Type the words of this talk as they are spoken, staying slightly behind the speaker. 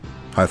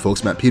Hi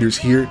folks, Matt Peters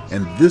here,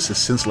 and this is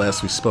Since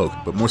Last We Spoke,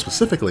 but more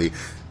specifically,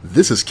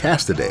 this is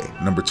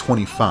Castaday, number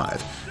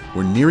 25.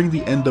 We're nearing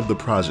the end of the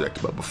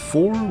project, but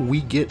before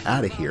we get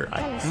out of here, I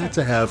had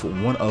to have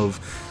one of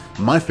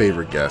my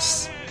favorite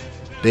guests,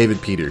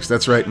 David Peters.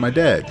 That's right, my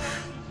dad.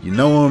 You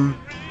know him,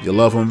 you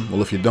love him.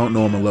 Well, if you don't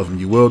know him and love him,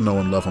 you will know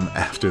and love him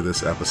after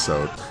this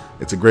episode.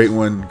 It's a great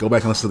one. Go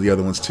back and listen to the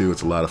other ones too.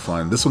 It's a lot of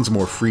fun. This one's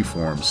more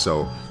freeform,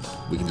 so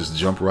we can just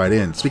jump right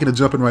in. Speaking of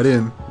jumping right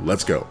in,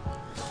 let's go.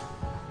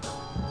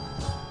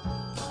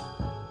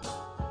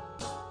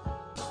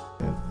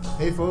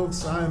 Hey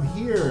folks, I'm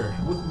here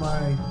with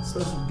my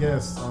special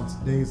guest on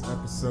today's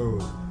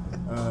episode.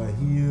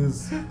 He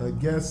is a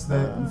guest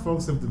that you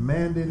folks have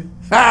demanded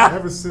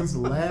ever since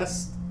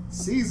last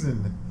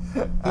season.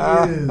 He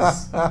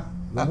is the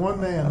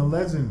one man, the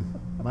legend,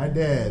 my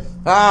dad,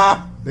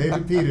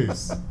 David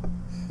Peters.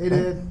 Hey,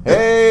 Dad.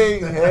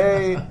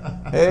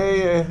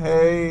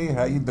 Hey,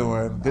 how you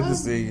doing? Good to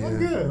see you.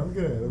 I'm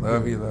good.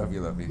 Love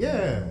you.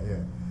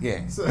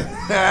 Yeah.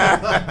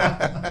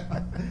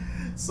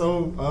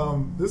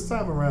 So this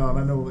time around,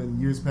 I know in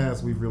years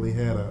past we've really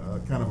had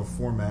a kind of a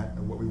format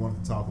of what we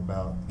wanted to talk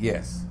about.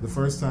 Yes. The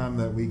first time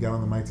that we got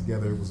on the mic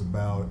together, it was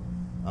about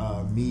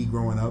me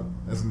growing up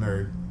as a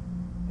nerd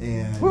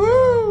and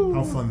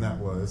how fun that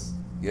was.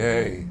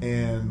 Yay.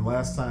 And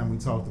last time we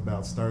talked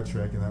about Star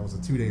Trek, and that was a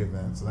 2-day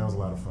event, so that was a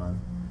lot of fun.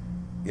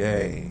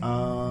 Yay.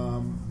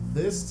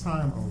 This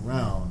time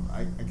around,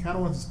 I kind of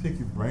want to just pick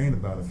your brain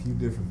about a few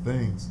different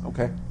things.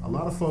 Okay. A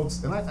lot of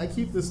folks, and I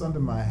keep this under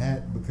my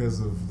hat because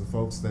of the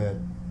folks that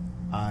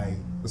I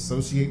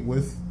associate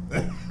with.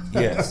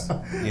 Yes.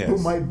 Who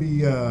might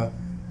be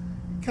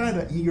kind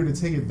of eager to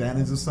take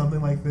advantage of something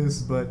like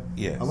this, but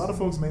yes. A lot of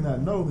folks may not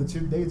know that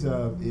your day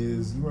job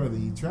is you are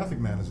the traffic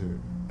manager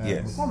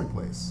at McCormick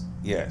Place.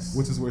 Yes.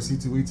 Which is where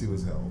C2E2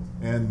 is held,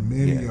 and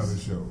many other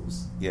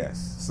shows.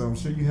 Yes. So I'm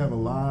sure you have a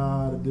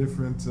lot of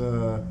different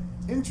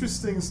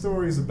interesting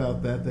stories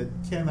about that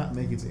cannot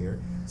make it to air.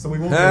 So we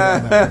won't go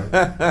down that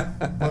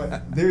road.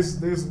 But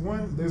there's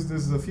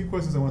a few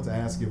questions I want to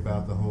ask you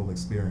about the whole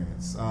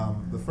experience.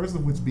 The first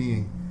of which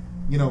being,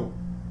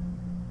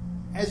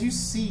 as you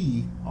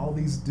see all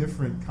these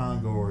different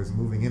congoers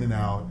moving in and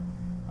out,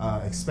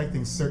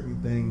 expecting certain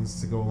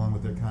things to go along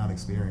with their con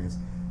experience,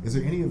 is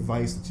there any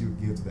advice that you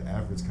would give to the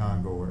average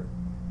congoer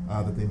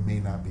that they may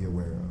not be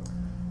aware of?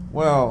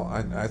 Well,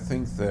 I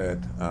think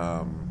that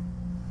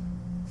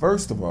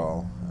first of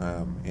all,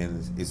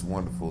 and it's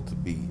wonderful to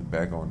be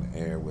back on the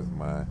air with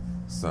my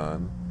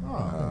son.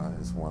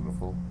 It's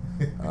wonderful.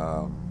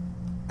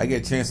 I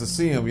get a chance to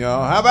see him,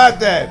 y'all. How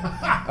about that?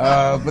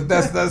 But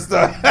that's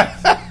the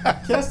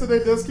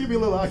Castaday does keep me a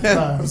little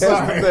occupied. I'm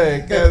sorry.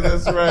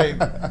 That's right.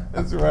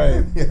 That's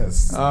right.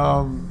 Yes.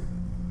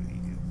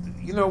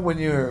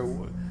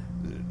 When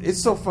it's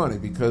so funny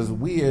because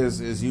we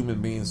as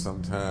human beings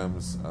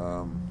sometimes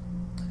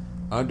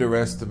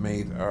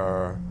underestimate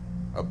our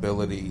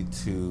ability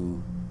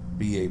to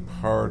be a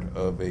part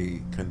of a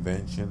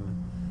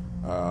convention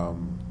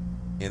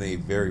in a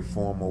very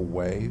formal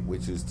way,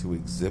 which is to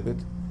exhibit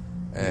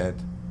at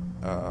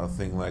a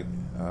thing like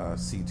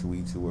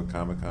C2E2 or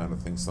Comic-Con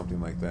or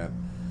something like that.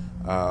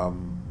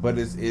 But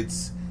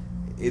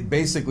it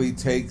basically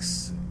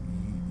takes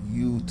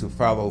you to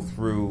follow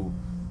through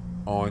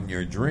on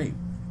your dream.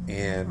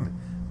 And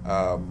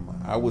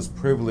I was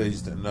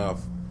privileged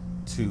enough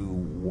to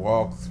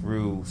walk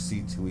through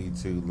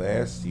C2E2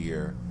 last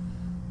year,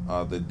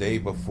 the day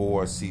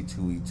before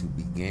C2E2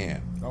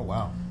 began. Oh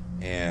wow!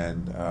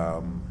 And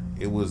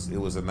it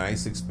was a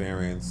nice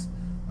experience.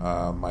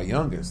 My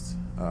youngest,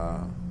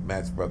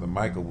 Matt's brother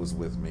Michael, was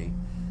with me,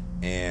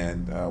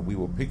 and we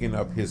were picking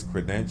up his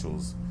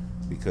credentials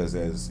because,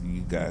 as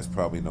you guys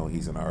probably know,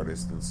 he's an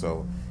artist, and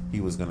so he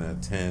was going to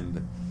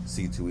attend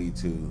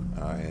C2E2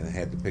 and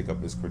had to pick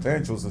up his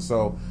credentials. And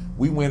so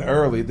we went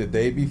early the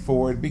day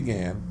before it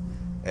began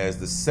as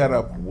the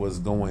setup was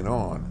going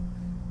on,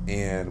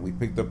 and we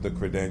picked up the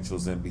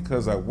credentials. And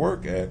because I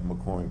work at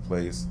McCormick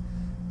Place,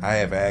 I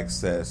have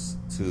access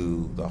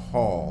to the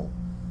hall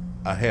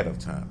ahead of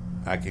time.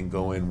 I can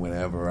go in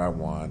whenever I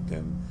want,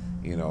 and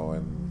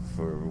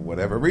for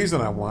whatever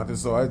reason I want. And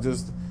so I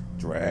just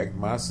dragged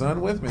my son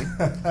with me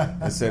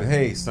and said,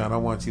 "Hey, son, I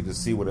want you to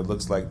see what it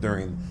looks like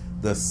during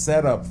the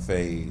setup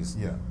phase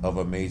of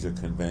a major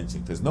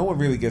convention," because no one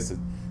really gets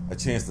a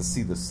chance to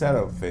see the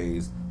setup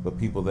phase, but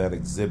people that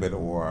exhibit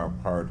or are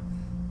part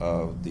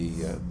of the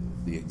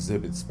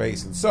exhibit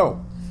space. And so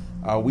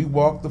we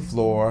walked the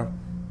floor.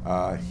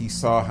 He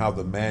saw how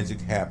the magic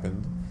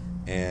happened,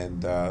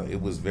 and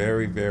it was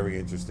very, very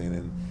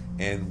interesting.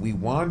 And we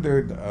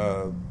wandered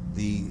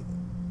the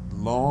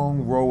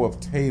long row of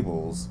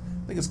tables.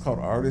 I think it's called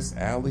Artist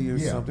Alley or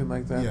something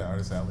like that. Yeah,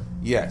 Artist Alley.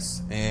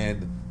 Yes,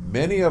 and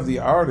many of the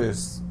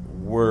artists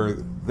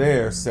were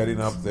there setting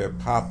up their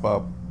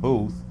pop-up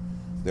booth,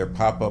 their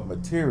pop-up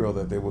material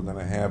that they were going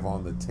to have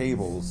on the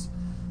tables.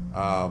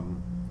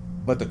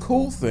 But the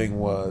cool thing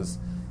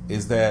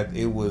is that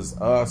it was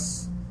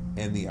us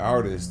and the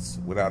artists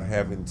without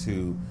having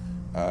to,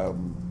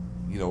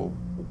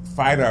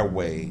 fight our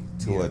way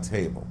to a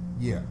table.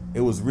 Yeah.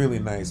 It was really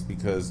nice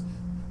because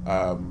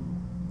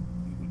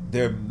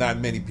there are not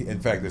many people. In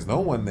fact, there's no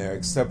one there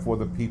except for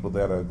the people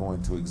that are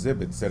going to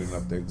exhibit, setting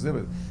up their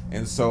exhibit.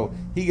 And so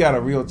he got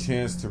a real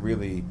chance to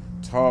really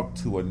talk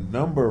to a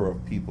number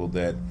of people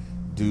that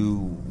do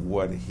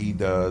what he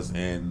does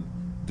and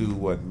do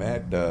what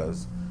Matt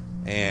does,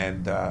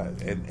 and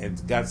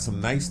got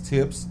some nice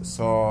tips.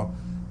 Saw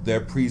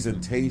their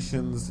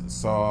presentations,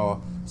 saw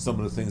some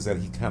of the things that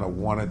he kind of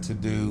wanted to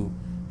do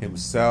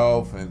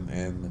himself,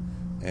 and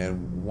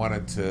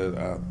wanted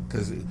to,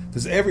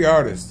 because every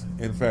artist,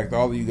 in fact,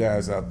 all of you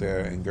guys out there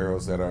and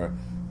girls that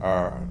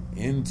are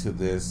into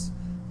this,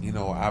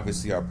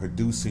 obviously are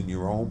producing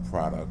your own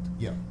product,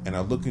 and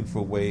are looking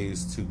for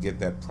ways to get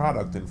that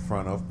product in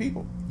front of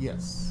people.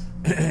 Yes.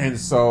 And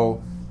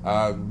so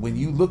when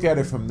you look at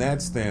it from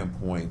that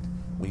standpoint,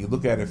 when you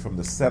look at it from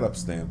the setup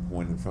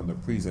standpoint and from the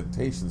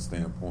presentation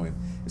standpoint,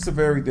 it's a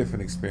very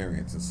different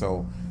experience. And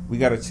so we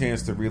got a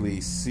chance to really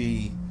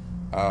see,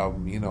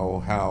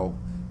 how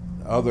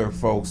other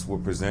folks were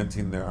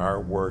presenting their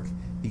artwork.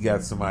 He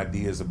got some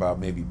ideas about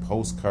maybe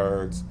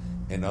postcards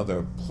and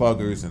other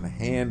pluggers and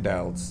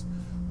handouts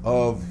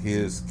of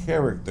his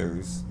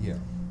characters. Yeah.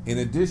 In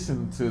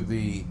addition to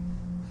the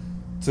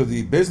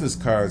business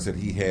cards that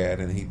he had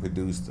and he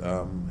produced,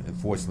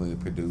 unfortunately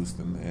produced,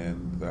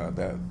 and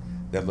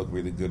that looked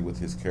really good with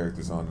his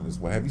characters on it as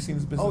well. Have you seen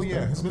his business cards? Oh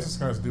yeah, his business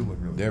cards do look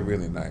really They're good.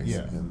 really nice.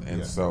 Yeah.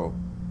 And so,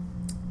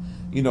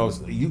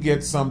 you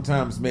get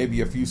sometimes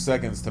maybe a few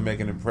seconds to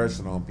make an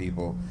impression on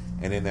people,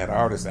 and in that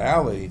Artist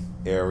Alley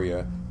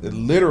area,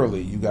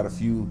 literally you got a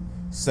few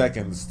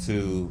seconds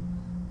to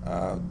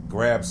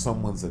grab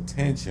someone's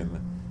attention.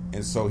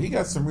 And so he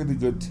got some really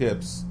good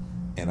tips,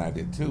 and I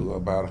did too,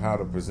 about how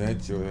to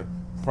present your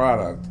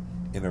product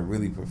in a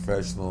really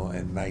professional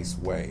and nice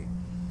way.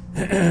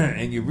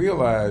 And you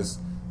realize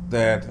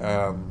that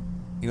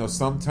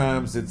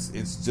sometimes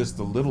it's just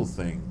a little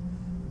thing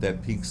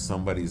that piques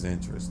somebody's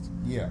interest.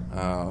 Yeah.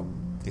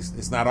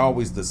 It's not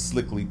always the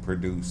slickly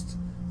produced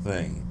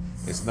thing.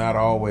 It's not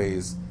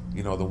always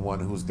the one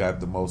who's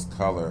got the most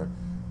color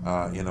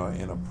in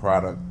a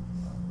product.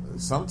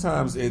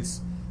 Sometimes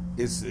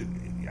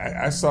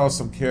I saw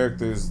some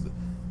characters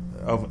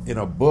in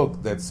a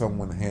book that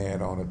someone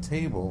had on a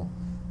table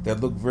that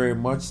looked very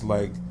much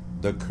like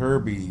the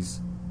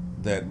Kirby's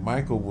that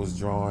Michael was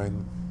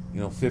drawing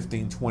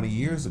 15, 20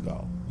 years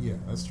ago. Yeah,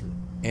 that's true.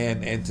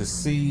 And to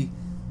see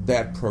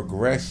that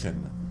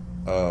progression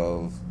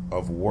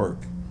of work,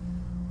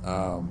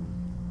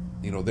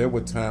 there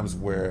were times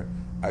where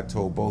I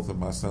told both of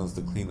my sons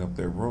to clean up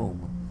their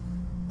room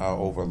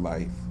over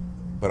life,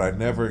 but I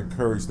never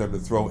encouraged them to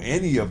throw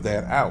any of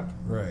that out.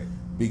 Right.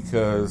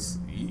 Because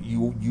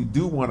you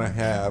do want to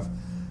have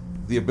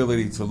the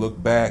ability to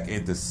look back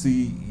and to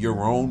see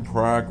your own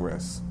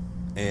progress.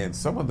 And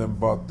some of them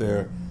bought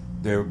their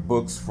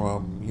books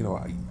from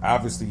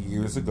obviously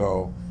years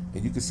ago,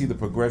 and you could see the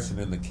progression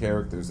in the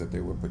characters that they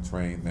were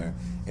portraying there,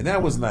 and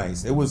that was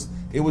nice. It was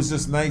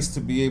just nice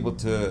to be able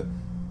to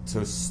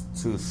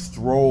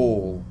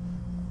stroll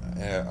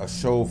a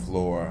show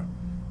floor,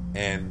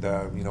 and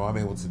I'm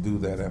able to do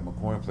that at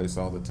McCormick Place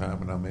all the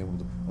time, and I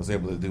was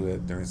able to do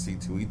it during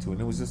C2E2,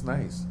 and it was just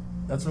nice.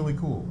 That's really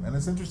cool, and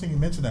it's interesting you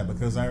mention that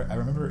because I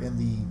remember in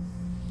the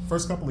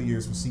first couple of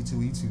years with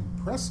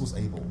C2E2, press was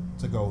able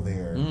to go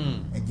there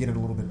and get it a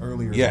little bit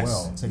earlier as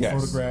well, take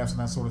photographs and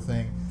that sort of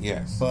thing.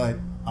 Yes. But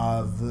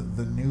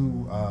the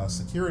new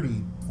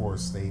security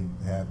force they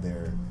had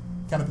there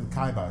kind of did the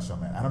kibosh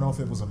on that. I don't know if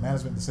it was a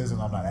management decision.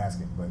 I'm not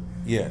asking, but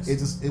yes,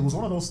 it was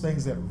one of those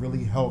things that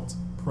really helped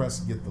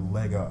press get the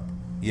leg up.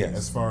 Yes.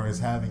 As far as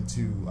having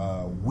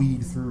to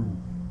weed through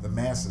the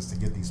masses to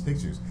get these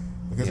pictures,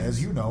 because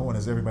as you know, and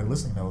as everybody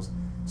listening knows,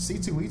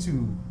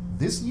 C2E2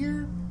 this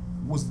year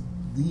was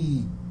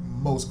the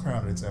most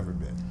crowded it's ever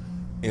been.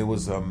 It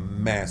was a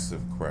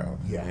massive crowd,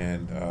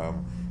 and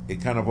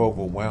it kind of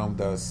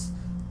overwhelmed us,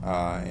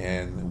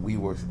 and we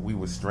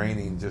were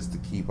straining just to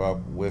keep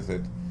up with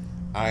it.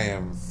 I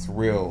am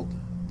thrilled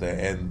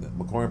and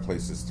McCormick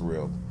Place is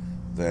thrilled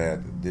that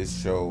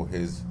this show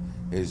has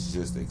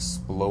just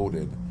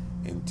exploded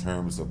in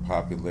terms of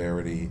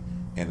popularity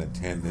and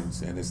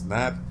attendance, and it's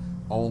not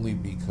only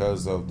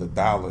because of the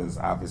dollars,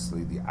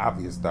 obviously the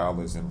obvious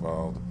dollars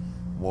involved.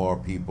 More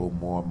people,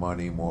 more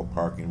money, more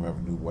parking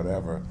revenue,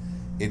 whatever.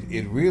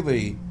 It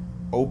really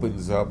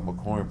opens up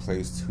McCormick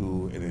Place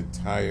to an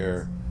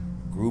entire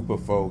group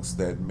of folks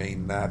that may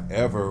not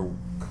ever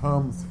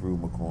come through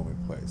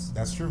McCormick Place.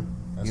 That's true.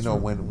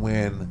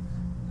 When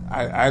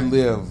I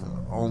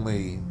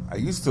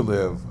used to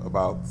live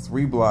about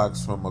 3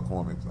 blocks from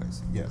McCormick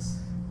Place. Yes.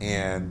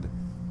 And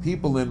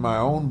people in my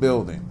own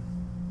building,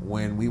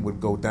 when we would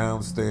go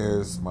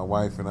downstairs, my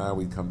wife and I,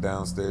 we'd come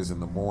downstairs in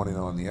the morning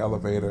on the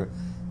elevator.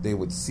 They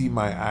would see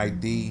my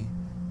ID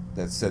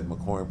that said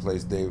McCormick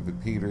Place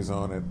David Peters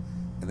on it,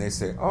 and they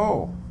say,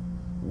 "Oh,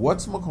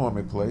 what's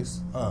McCormick Place?"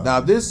 Now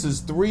this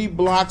is 3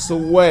 blocks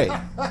away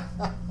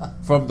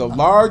from the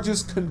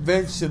largest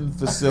convention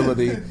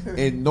facility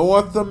in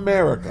North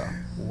America.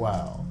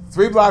 Wow.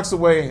 3 blocks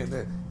away,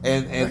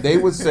 and they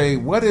would say,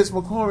 "What is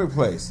McCormick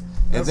Place?"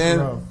 And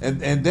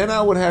then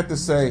I would have to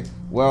say,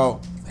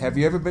 "Well, have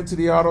you ever been to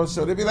the auto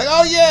show?" They'd be like,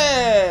 "Oh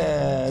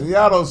yeah, the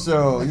auto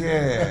show,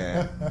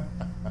 yeah."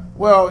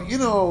 Well,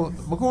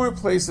 McCormick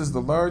Place is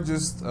the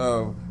largest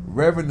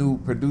revenue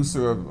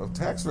producer of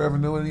tax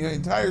revenue in the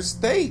entire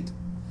state.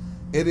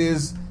 It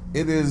is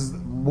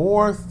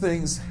more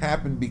things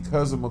happen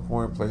because of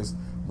McCormick Place.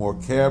 More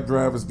cab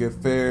drivers get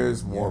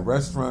fares, more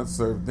restaurants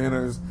serve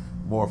dinners,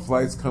 more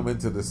flights come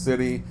into the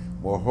city,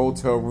 more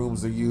hotel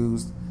rooms are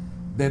used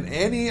than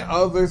any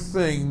other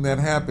thing that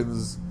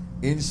happens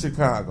in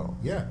Chicago.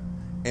 Yeah.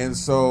 And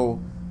so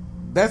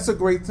that's a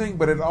great thing,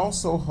 but it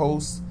also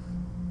hosts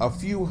a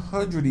few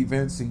hundred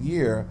events a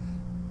year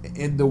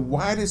in the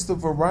widest of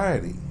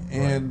variety.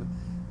 And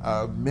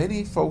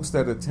many folks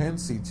that attend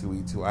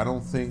C2E2, I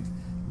don't think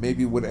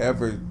maybe would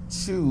ever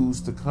choose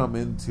to come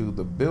into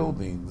the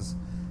buildings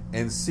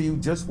and see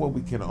just what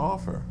we can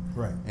offer.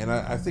 Right. And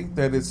I think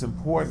that it's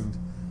important.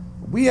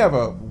 We have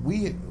a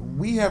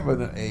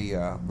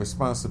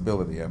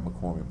responsibility at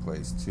McCormick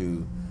Place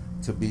to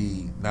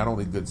be not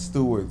only good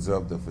stewards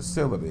of the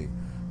facility,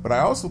 but I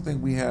also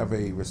think we have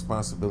a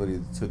responsibility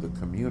to the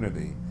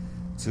community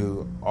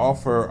to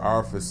offer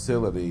our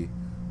facility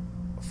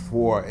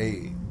for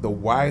the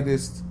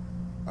widest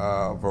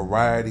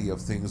variety of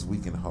things we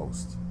can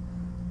host.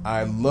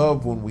 I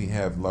love when we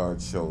have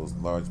large shows,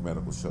 large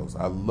medical shows.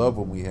 I love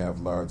when we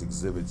have large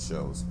exhibit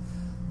shows.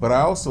 But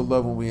I also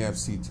love when we have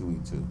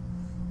C2E2,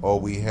 or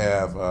we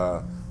have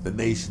the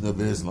Nation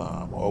of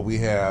Islam, or we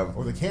have...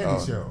 Or the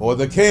Candy Show. Or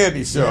the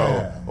Candy Show.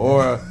 Yeah.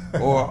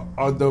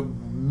 or the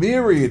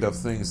myriad of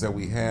things that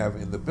we have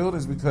in the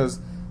buildings, because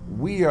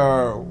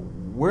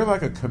we're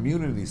like a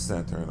community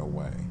center in a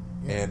way.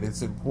 Yeah. And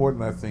it's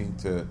important, I think,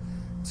 to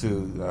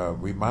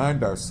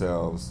remind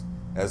ourselves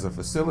as a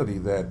facility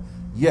that,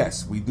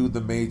 yes, we do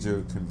the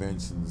major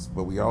conventions,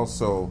 but we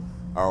also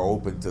are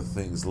open to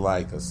things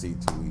like a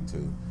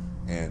C2E2.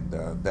 And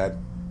that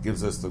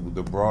gives us the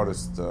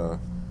broadest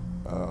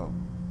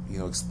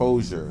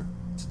exposure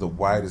to the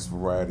widest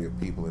variety of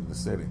people in the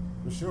city.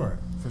 For sure.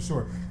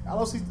 I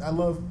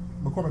love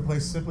McCormick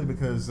Place simply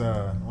because,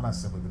 not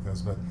simply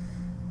because, but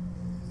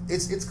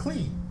it's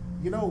clean.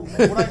 When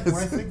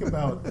I think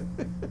about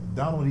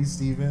Donald E.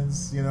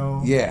 Stevens,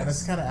 yes. And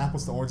it's kind of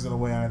apples to oranges in a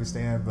way, I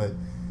understand, but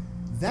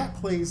that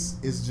place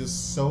is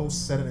just so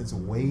set in its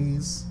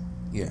ways.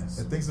 Yes.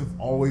 And things have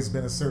always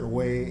been a certain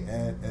way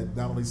at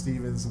Donald E.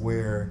 Stevens,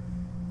 where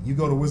you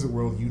go to Wizard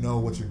World, you know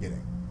what you're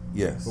getting.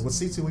 Yes. But with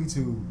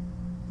C2E2,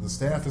 the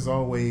staff is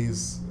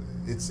always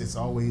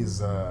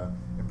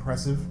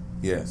impressive.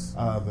 Yes.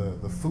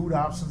 The food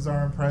options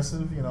are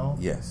impressive.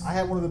 Yes. I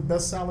had one of the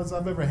best salads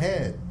I've ever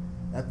had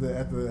at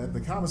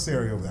the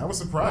commissary over there. I was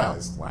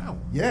surprised. Wow.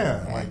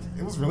 Yeah,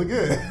 it was really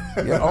good.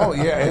 Yeah. Oh,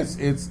 yeah.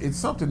 It's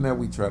something that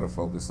we try to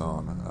focus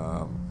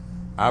on.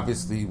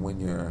 Obviously, when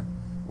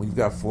you've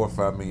got 4 or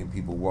 5 million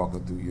people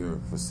walking through your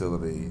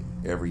facility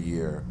every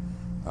year,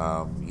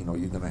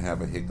 you're going to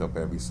have a hiccup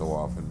every so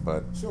often.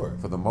 But sure.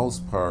 For the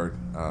most part,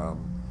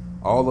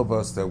 all of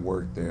us that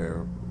work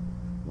there,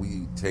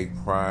 we take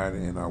pride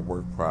in our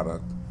work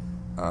product.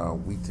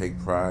 We take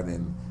pride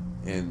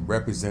in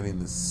representing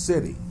the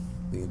city,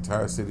 the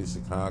entire city of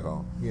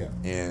Chicago. Yeah.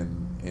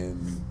 And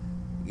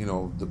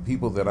the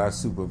people that I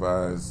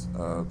supervise,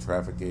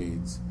 traffic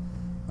aides,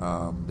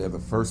 they're the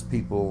first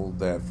people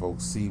that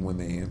folks see when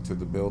they enter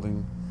the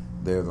building.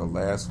 They're the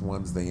last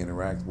ones they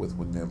interact with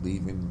when they're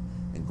leaving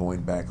and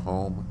going back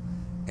home.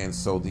 And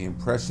so the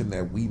impression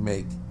that we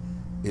make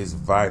is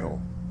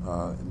vital,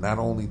 not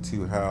only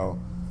to how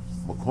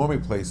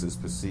McCormick Place is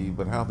perceived,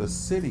 but how the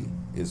city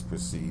is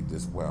perceived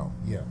as well.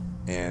 Yeah.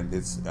 And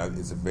it's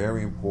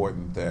very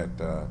important that,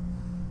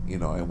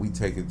 and we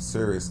take it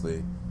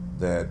seriously,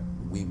 that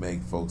we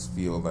make folks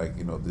feel like,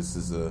 this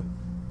is a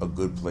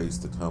good place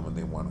to come and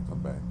they want to come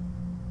back.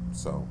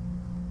 So,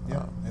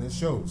 yeah, and it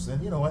shows.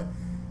 And you know what?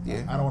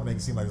 Yeah. I don't want to make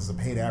it seem like this is a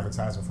paid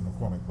advertisement for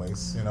McCormick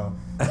Place.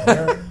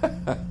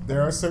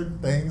 There are certain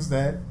things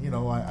that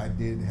I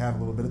did have a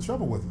little bit of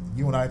trouble with.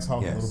 You and I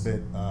talked a little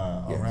bit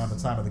around the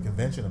time of the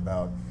convention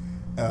about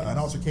an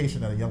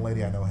altercation that a young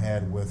lady I know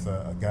had with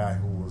a guy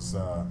who was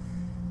a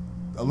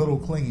little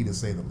clingy, to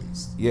say the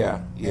least.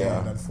 Yeah.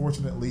 And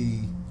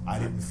unfortunately, I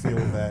didn't feel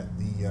that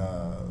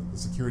the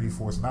security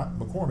force, not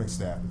McCormick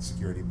staff and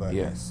security, but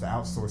the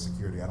outsourced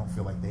security, I don't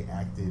feel like they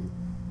acted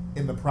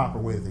in the proper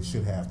way that they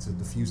should have to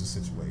diffuse the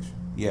situation.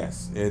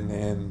 Yes,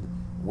 and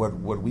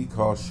what we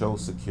call show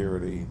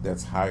security,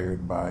 that's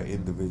hired by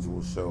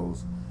individual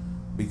shows,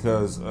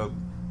 because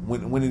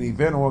when an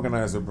event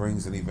organizer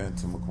brings an event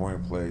to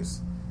McCormick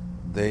Place,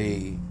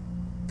 they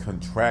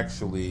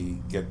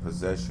contractually get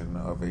possession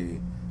of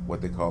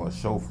what they call a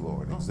show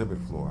floor, an exhibit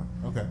floor.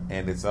 Okay.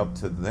 And it's up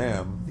to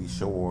them, the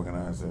show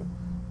organizer,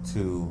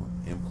 to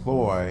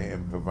employ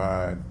and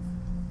provide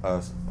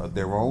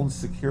their own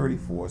security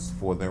force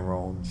for their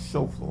own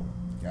show floor.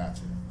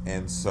 Gotcha.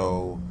 And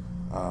so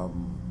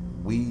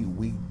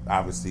we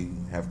obviously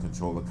have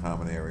control of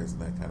common areas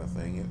and that kind of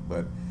thing,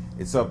 but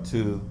it's up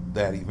to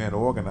that event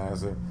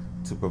organizer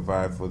to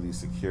provide for the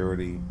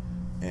security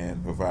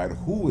and provide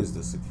who is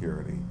the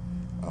security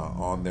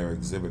on their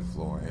exhibit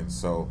floor. And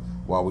so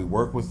while we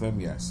work with them,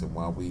 yes, and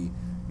while we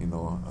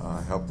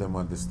help them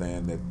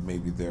understand that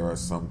maybe there are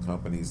some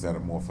companies that are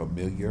more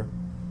familiar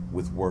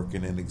with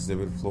working an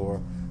exhibit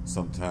floor,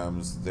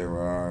 sometimes there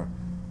are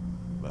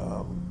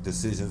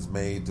decisions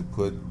made to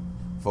put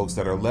folks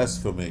that are less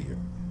familiar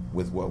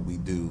with what we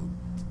do,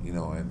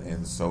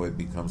 and so it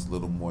becomes a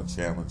little more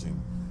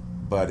challenging.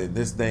 But in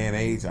this day and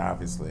age,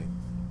 obviously,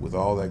 with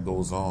all that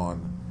goes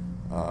on,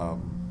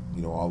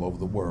 all over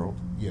the world,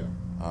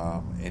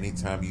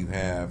 anytime you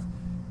have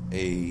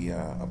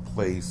a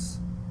place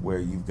where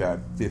you've got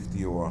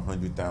 50 or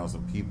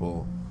 100,000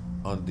 people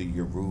under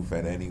your roof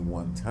at any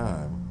one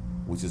time,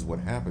 which is what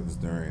happens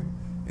during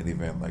an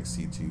event like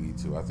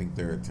C2E2. I think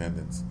their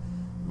attendance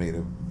may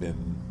have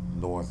been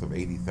north of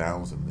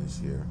 80,000 this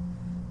year.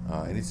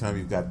 Anytime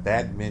you've got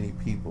that many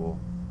people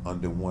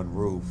under one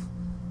roof,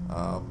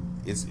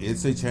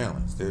 it's a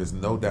challenge. There's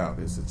no doubt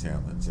it's a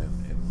challenge, and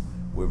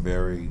we're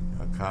very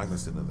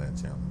cognizant of that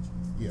challenge.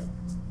 Yeah,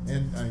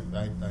 and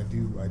I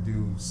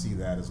do see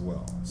that as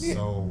well. Yeah.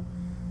 So,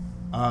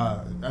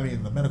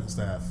 the medical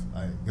staff.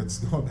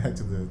 Going back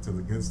to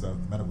the good stuff.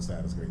 The medical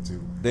staff is great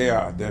too.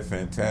 They're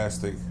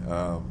fantastic.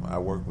 I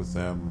work with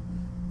them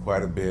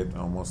quite a bit,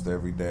 almost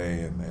every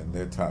day, and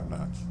they're top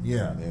notch.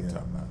 Yeah, they're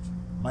top notch.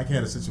 Mike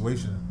had a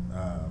situation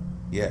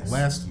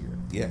last year.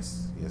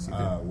 Yes, he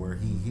did. Where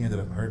he ended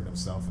up hurting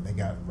himself, and they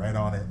got right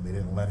on it. They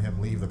didn't let him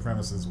leave the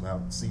premises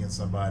without seeing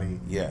somebody.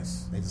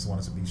 Yes, they just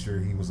wanted to be sure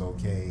he was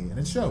okay, and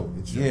it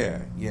showed.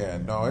 Yeah.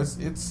 No,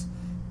 it's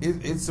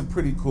a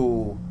pretty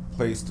cool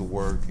place to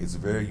work. It's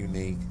very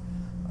unique.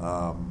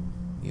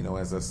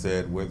 As I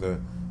said,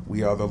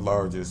 we are the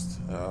largest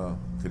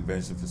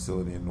convention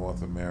facility in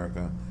North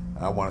America.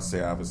 I want to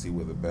say, obviously,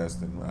 we're the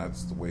best, and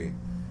that's the way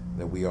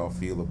that we all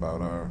feel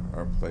about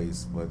our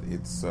place. But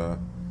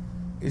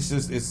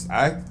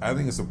I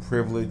think it's a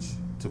privilege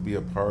to be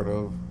a part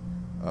of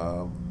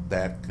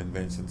that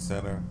convention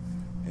center,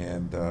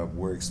 and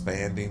we're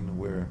expanding.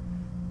 We're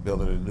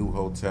building a new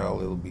hotel.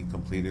 It'll be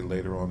completed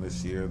later on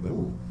this year.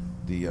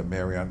 The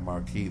Marriott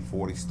Marquis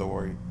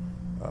 40-story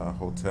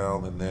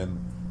hotel, and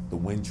then the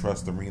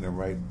Wintrust Arena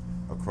right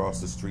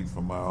across the street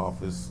from my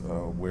office,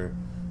 where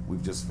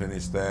we've just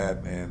finished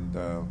that, and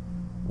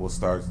we'll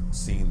start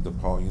seeing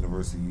DePaul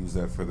University use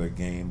that for their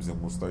games, and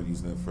we'll start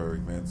using it for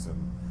events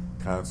and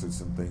concerts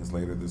and things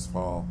later this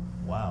fall.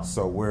 Wow!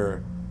 So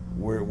we're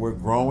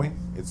growing.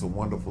 It's a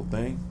wonderful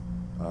thing.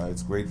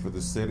 It's great for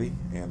the city,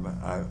 and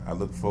I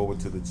look forward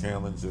to the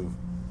challenge of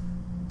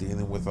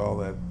dealing with all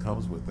that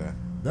comes with that.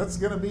 That's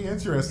going to be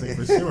interesting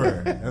for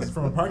sure. As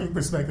from a parking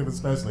perspective,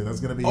 especially, that's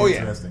going to be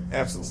interesting. Yeah,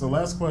 absolutely. So,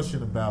 last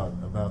question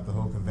about the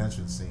whole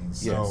convention scene.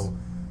 So, yes.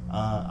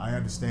 I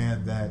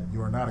understand that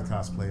you are not a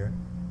cosplayer,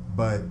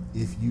 but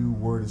if you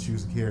were to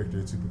choose a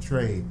character to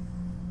portray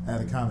at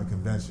a comic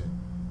convention,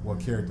 what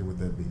character would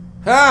that be?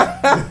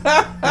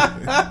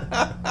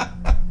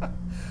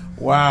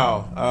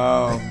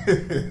 Wow,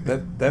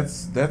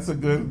 that's a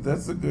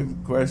good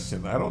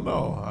question. I don't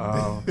know.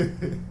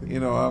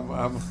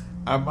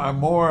 I'm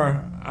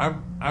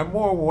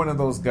more one of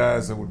those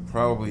guys that would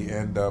probably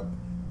end up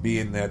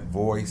being that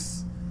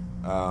voice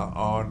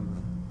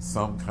on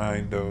some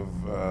kind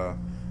of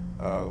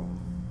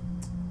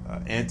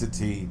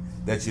entity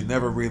that you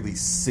never really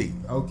see.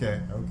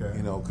 Okay.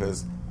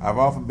 Because I've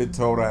often been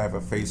told I have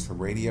a face for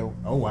radio.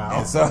 Oh wow!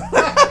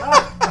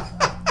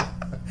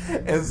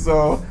 And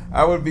so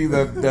I would be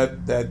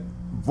that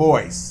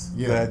voice.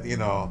 Yeah.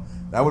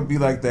 That would be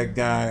like that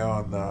guy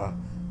on the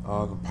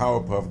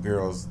Powerpuff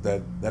Girls,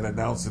 that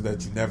announcer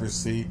that you never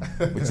see,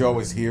 but you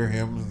always hear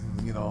him.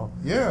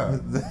 Yeah.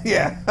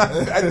 Yeah.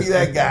 I'd be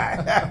that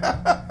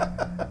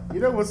guy. You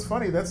know what's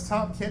funny? That's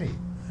Tom Kenny.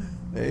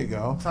 There you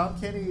go. Tom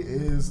Kenny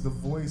is the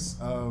voice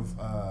of.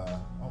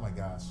 Oh my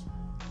gosh,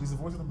 he's the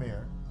voice of the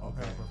mayor on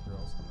Powerpuff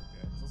Girls.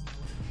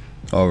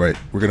 All right,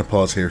 we're going to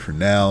pause here for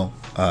now.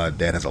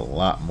 Dad has a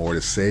lot more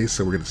to say,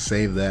 so we're going to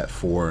save that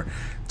for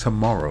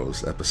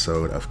tomorrow's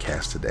episode of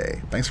Cast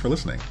Today. Thanks for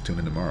listening. Tune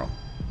in tomorrow.